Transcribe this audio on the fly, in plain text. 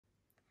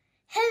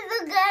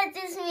guys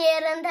त्यसमा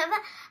हेर्न थापा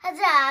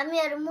आज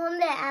हामीहरु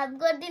मोमले हेल्प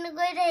गर्दिन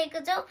गइरहेको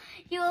छौं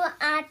यो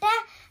आटा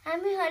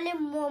हामीहरुले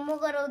मोमो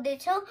गराउँदै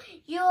छौं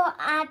यो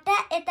आटा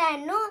यता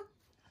हेर्नु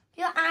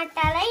यो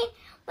आटालाई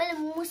मैले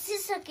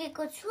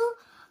मुसिसकेको छु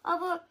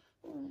अब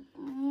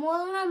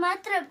मोल्न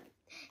मात्र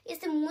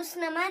यसो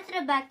मुस्न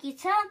मात्र बाँकी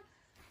छ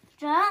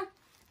र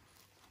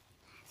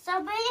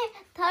सबै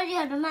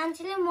थरीहरु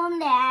मान्छेले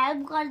मोमले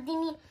हेल्प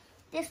गर्दिनी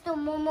त्यस्तो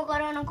मोमो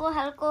गराउनको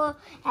हल्को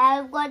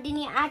हेल्प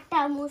गर्दिनी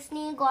आटा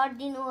मुस्नी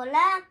गर्दिनु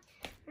होला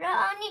र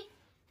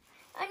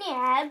अनि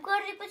हेल्प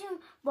गरेपछि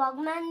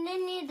भगवानले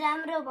नि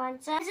राम्रो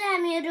भन्छ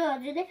हामीहरु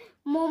हजुरले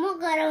मोमो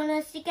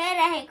गराउन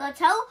सिकाइरहेको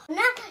छौ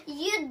न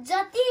यो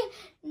जति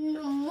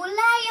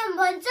मुलायम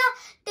बन्छ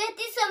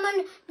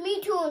त्यतिसम्म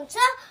मिठो हुन्छ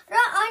र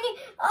अनि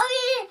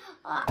अहिले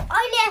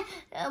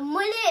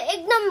मैले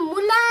एकदम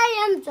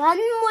मुलायम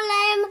झन्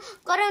मुलायम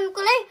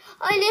गराउनको लागि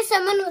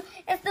अहिलेसम्म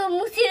यस्तो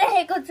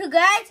मुसिरहेको छु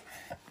गाइस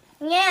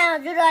यहाँ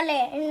हजुरले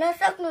हेर्न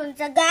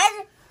सक्नुहुन्छ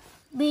गाइस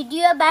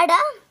भिडियोबाट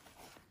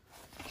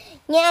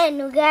यहाँ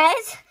हेर्नु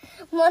गाइस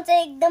म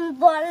चाहिँ एकदम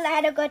बल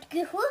लाएर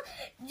गटकी हूँ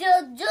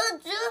जो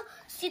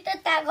सित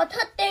ताकत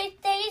हो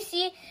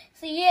त्यही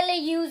यसले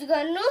युज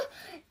गर्नु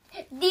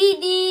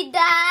दिदी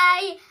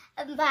दाइ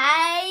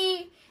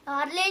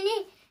भाइहरुले नि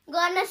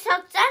गर्न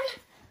सक्छन्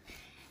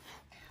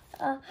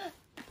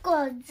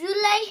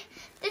हजुरलाई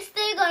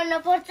त्यस्तै गर्न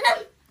पर्छ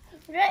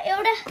र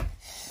एउटा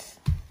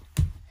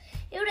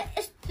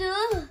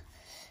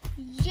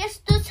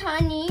यस्तो छ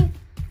नि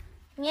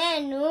यहाँ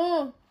हेर्नु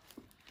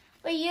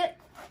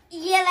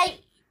यसलाई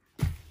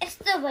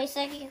यस्तो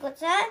भइसकेको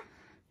छ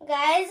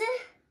गाइस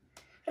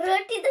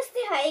रोटी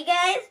जस्तै है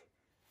गाइस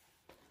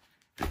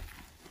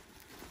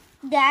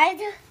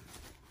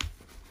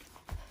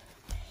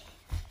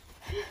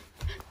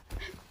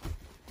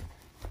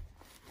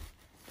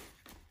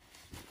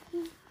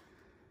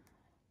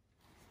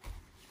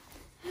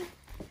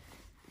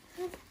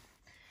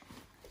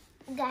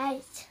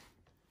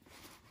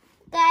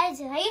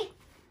है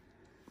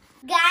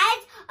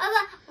गाइस अब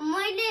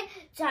मैले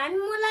झन्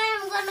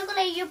मुलायम गर्नको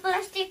लागि यो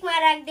प्लास्टिकमा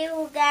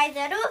राख्देऊ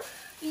गाइसहरु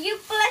यो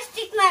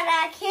प्लास्टिकमा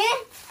राखे र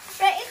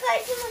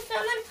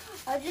एकैछिनसम्म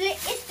हजुरले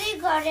यस्तै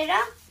गरेर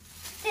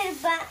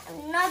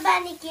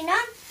नबानिकिन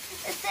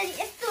यसरी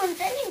यस्तो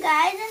हुन्छ नि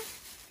गाइस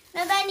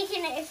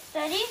नबानिकिन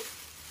यसरी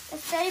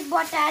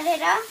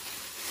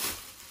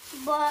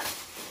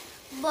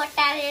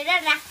बटारेर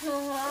राख्नु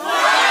हो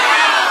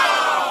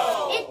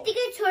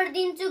यतिकै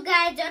छोड्दिन्छु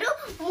गाइसहरु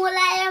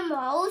मुलायम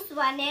होस्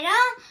भनेर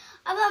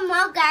अब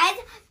म गाइस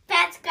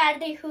प्याज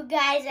काट्दै छु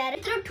गाइसहरु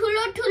यत्रो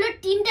ठुलो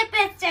तीनटा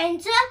प्याज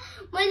चाहिन्छ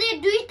मैले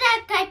दुईटा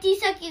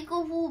काटिसकेको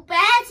छु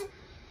प्याज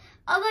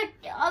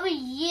अब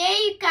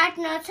यही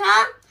काट्न छ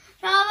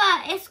र अब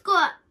यसको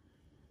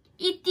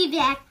यति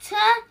भ्याक छ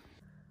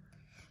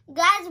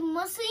गाइस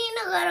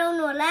मसिनो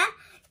गराउनु होला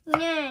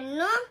यहाँ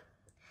हेर्नु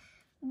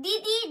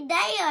दिदी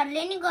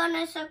दाइहरुले नि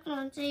गर्न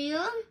सक्नुहुन्छ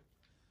यो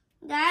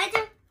गाइस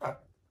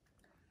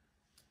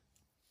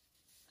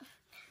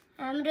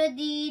हाम्रो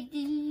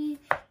दिदी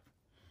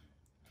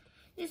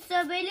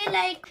सबैले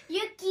लाइक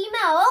यो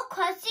किमा हो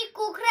खसी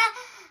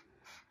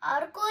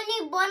कुखुराहरुको नि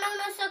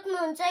बनाउन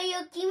सक्नुहुन्छ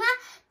यो किमा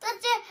त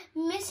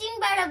चाहिँ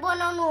मेसिनबाट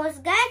बनाउनुहोस्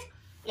गाइस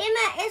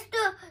यसमा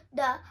यस्तो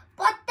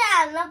पत्ता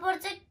हाल्न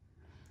पर्छ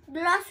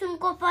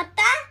लसुनको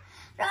पत्ता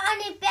र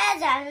अनि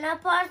प्याज हाल्न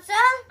पर्छ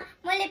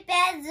मैले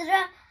प्याज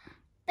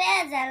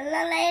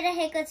हाल्न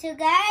लागिरहेको छु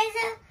गाइस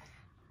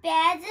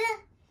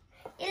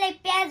यसलाई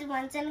प्याज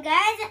भन्छन्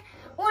गाइस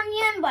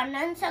ओनियन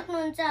भन्न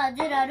सक्नुहुन्छ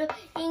हजुरहरु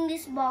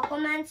इंग्लिश भएको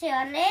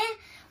मान्छेहरुले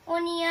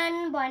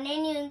ओनियन भने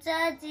नि हुन्छ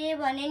जे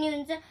भने नि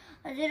हुन्छ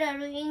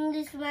हजुरहरु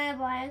इंग्लिशमा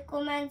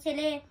भएको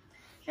मान्छेले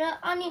र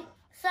अनि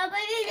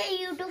सबैले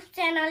युट्युब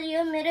च्यानल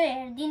यो मेरो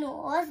हेर्दिनु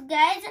होस्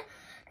गाइस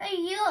र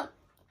यो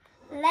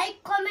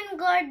लाइक कमेन्ट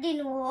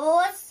गर्दिनु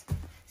होस्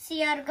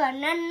शेयर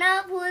गर्न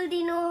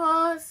नभुल्दिनु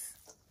होस्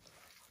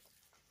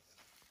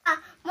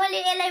मैले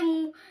यसलाई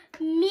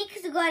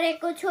मिक्स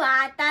गरेको छु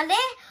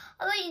हातले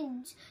अब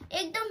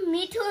एकदम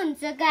मिठो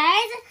हुन्छ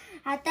गाइस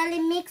हातले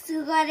मिक्स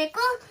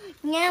गरेको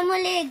यहाँ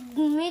मैले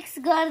मिक्स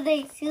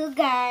गर्दै छु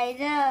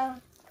गाइस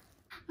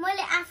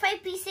मैले आफै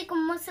पिसेको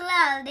मसला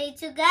हाल्दै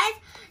छु गाइस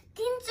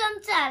 3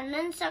 चम्चा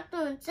हाल्न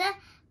सक्नुहुन्छ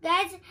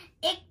गाइस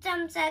 1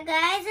 चम्चा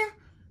गाइस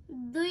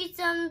 2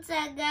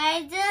 चम्चा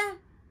गाइस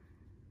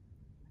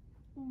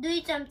 2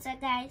 चम्चा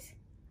गाइस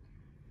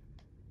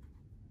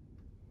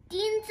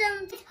 3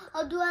 चम्चा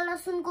अदुवा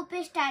लसुनको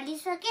पेस्ट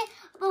हालिसके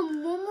अब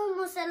मोमो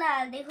मसला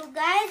हाल्दैछु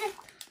गाइस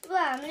अब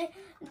हामीले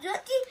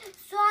जति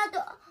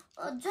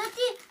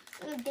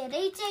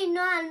धेरै चाहिँ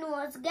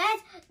नहाल्नुहोस्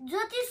गाइस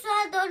जति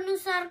स्वाद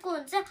अनुसारको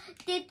हुन्छ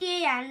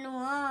त्यति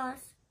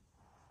हाल्नुहोस्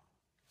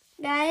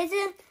गाइस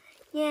यहाँ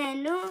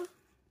हेर्नु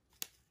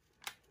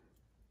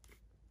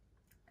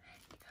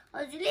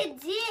हजुरले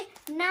जे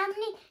नाम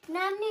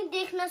नि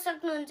देख्न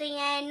सक्नुहुन्छ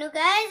यहाँ हेर्नु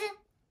गाइस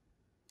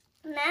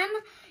नाम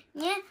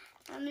यहाँ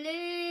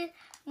हामीले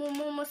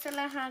मोमो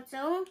मसला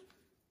हाल्छौं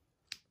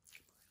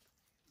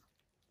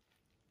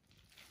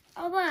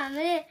अब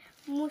हामीले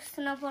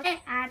मुस्न पर्छ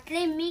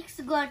हातले मिक्स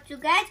गर्छु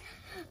गाइज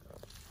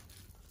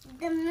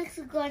एकदम मिक्स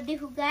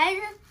गर्दिछु गाइज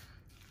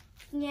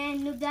यहाँ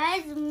हेर्नु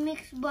गाइज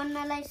मिक्स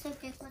बन्न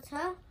लागिसकेको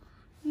छ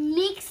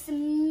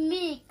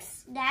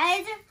मिक्स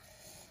गाइज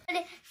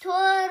मैले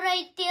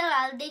थोरै तेल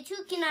हाल्दैछु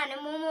किनभने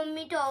मोमो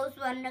मिठो होस्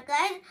भनेर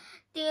गाइज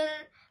तेल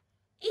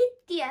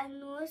यति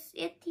हाल्नुहोस्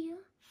यति हो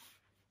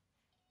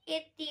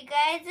यति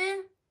गाइज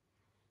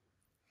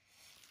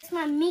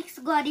यसमा मिक्स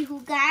गरिहु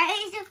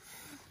गाइज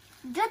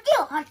जति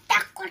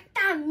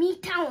हट्टाकट्टा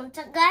मिठा हुन्छ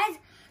गाइज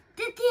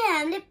त्यति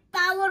हामीले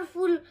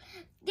पावरफुल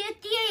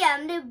त्यति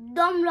हामीले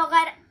दम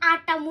लगाएर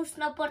आटा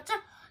मुस्न पर्छ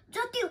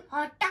जति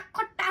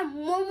हट्टाकट्टा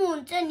मोमो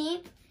हुन्छ नि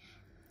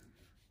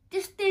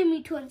त्यस्तै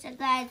मिठो हुन्छ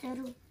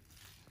गाइजहरु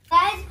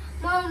गाइज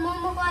म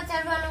मोमोको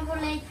अचार बनाउनको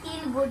लागि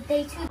तेल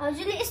भुट्दैछु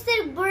हजुरले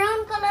यसरी ब्राउन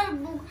कलर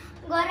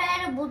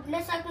गराएर भुट्न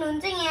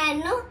सक्नुहुन्छ यहाँ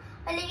हेर्नु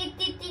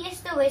अलिकति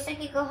यस्तो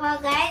भइसकेको छ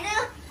गाइज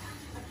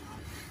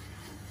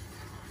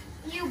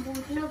यो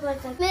भुट्नु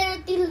पर्छ मेरो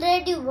तिल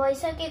रेडी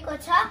भइसकेको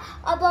छ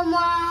अब म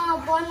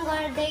बन्द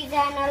गर्दै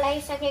जान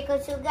लागिसकेको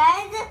छु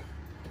गाइज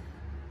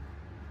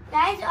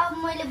अब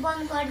मैले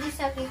बन्द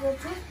गरिदिसकेको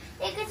छु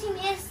एकैछिन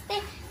यस्तै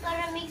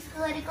गरेर मिक्स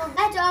गरेको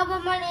गाइज अब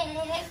मैले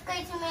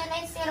एकैछिन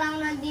यसलाई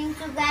सेलाउन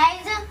दिन्छु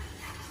गाइज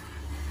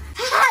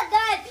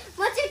गाइज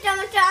म चाहिँ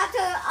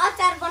टमाटर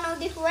अचार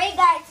बनाउँदैछु है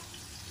गाइज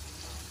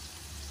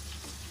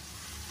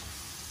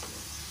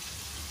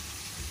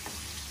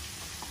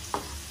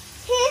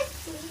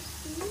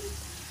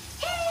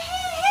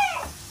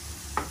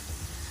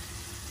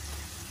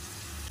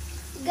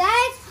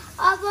गाइज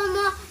अब म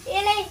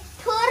यसलाई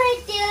थोरै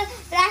तेल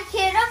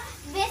राखेर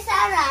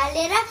बेसार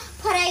हालेर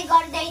फ्राई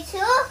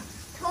गर्दैछु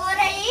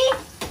थोरै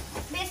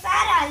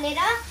बेसार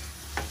हालेर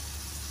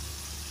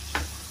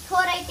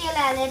थोरै तेल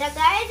हालेर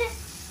गाइज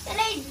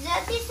यसलाई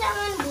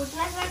जतिसम्म भुट्न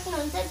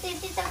सक्नुहुन्छ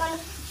त्यतिसम्म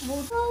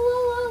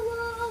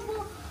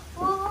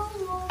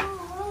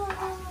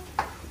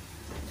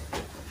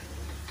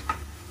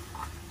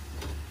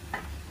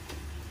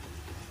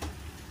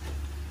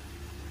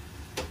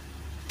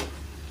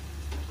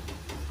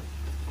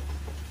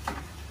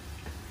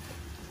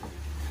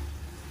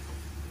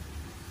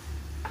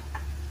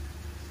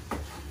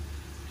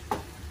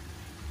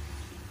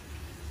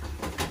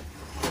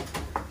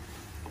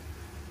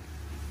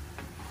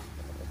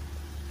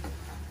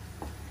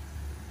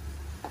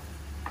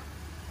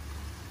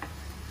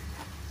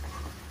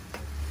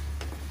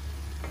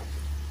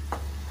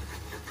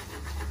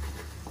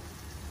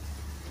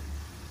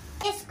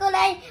यसको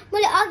लागि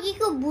मैले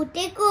अघिको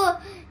भुटेको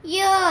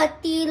यो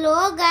तिल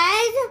हो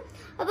गाइज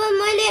अब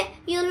मैले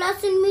यो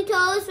लसुन मिठो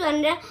होस्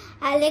भनेर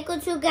हालेको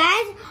छु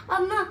गाइज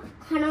अब म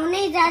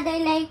खनाउनै जाँदै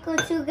लागेको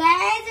छु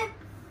गाइज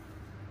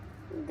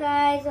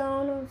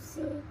आउनुहोस्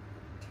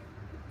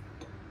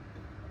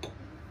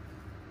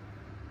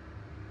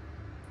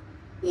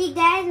यी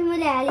गाइज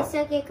मैले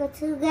हालिसकेको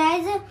छु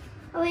गाइज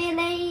अब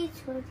यसलाई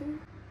छोड्दिनु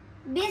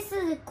बेस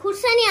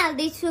खुर्सानी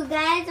हाल्दैछु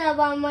गाइज अब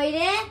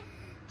मैले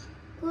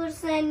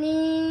खुर्सानी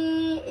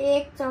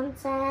 1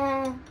 चम्चा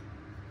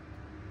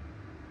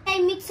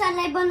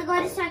मिक्सरलाई बन्द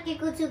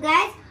गरिसकेको छु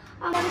गाइज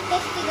अब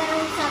टेस्टी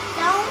गराउन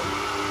सक्छौ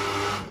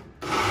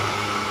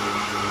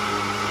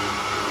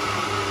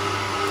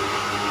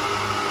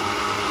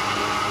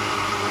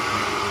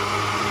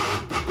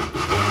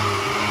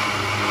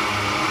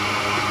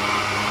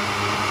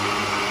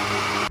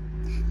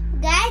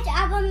गाइज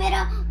अब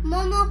मेरो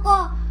मोमोको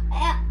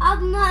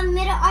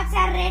मेरो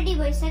अचार रेडी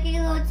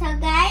भइसकेको छ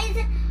गाइज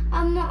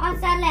अब म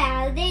अचारलाई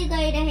हाल्दै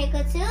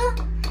गइरहेको छु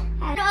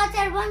मेरो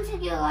अचार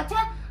बनिसकेको छ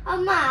अब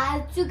म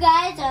हाल्छु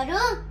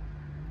गाइजहरु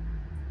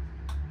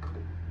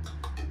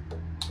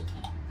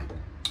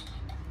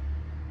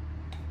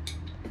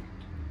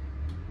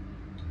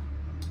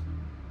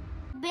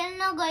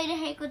बेल्न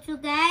गइरहेको छु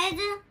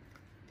गाइज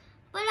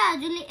पहिला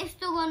हजुरले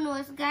यस्तो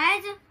गर्नुहोस्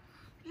गाइज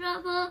र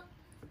अब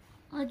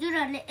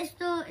हजुरहरुले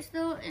यस्तो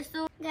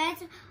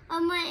गाइज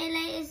अब म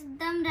यसलाई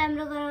एकदम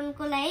राम्रो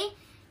गराउनको लागि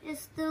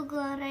यस्तो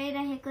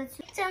गराइरहेको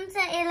छु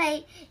चम्चा यसलाई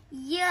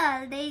यो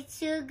हाल्दै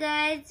छु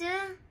गाइज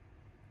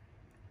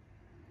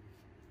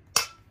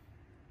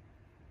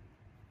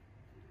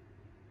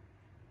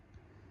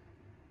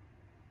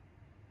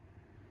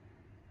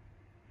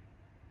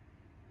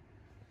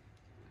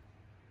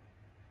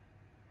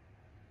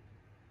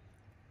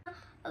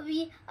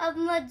अब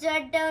म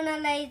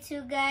जड्डाउनलाई छु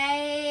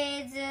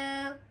गाइज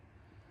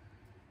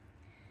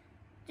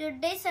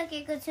जुड्दै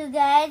सकेको छु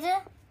गाइज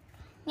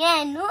यहाँ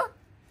हेर्नु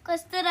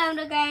कस्तो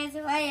राम्रो गाइज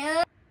भयो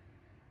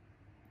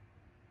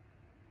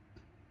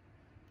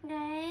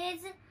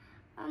गाइज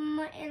अब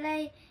म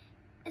यसलाई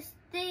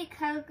यस्तै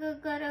खालको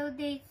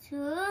गराउँदै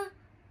छु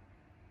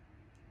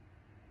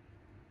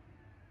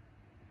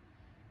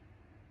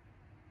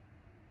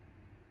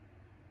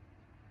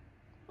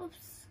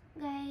उप्स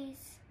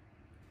गाइज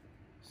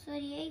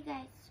सरी है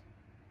गाइज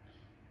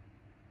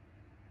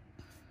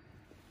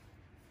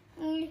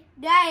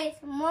गाइज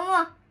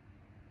मोमो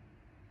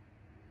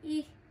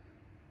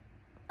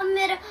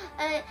मेरो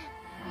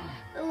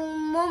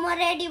मोमो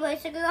रेडी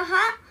भइसक्यो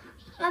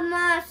अब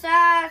म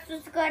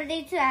सस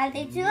गर्दैछु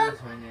हाल्दैछु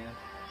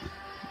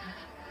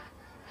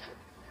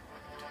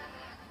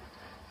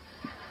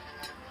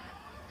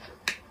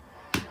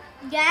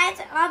गाइस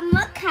अब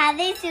म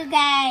खादैछु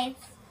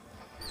गाइस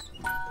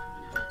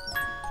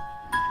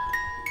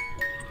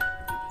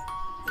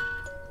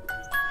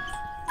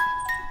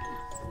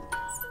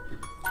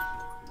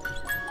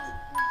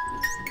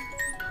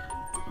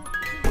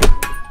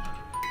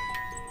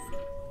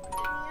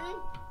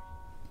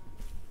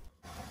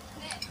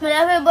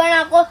मेरा भी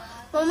बनाको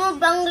मोमो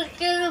बंग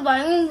के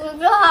बनेंगे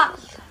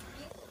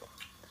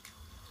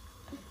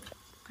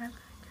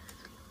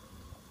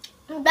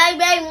bye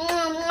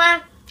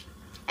bye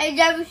I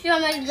love you so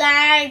much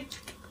guys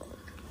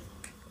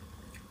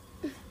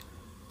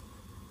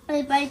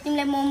I by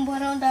तिमीलाई मोमो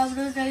बनाउँदा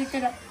राम्रो रहेछ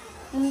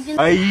र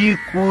आई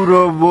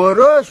कुरो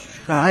बरो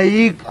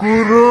सही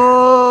कुरो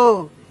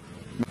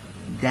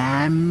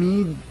दामी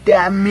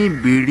दामी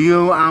भिडियो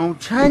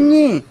आउँछ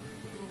नि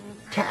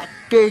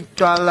ठ्याक्कै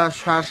तल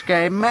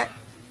सब्स्क्राइबमा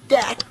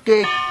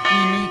ट्याक्कै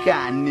क्लिक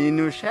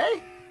हानिदिनुस्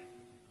है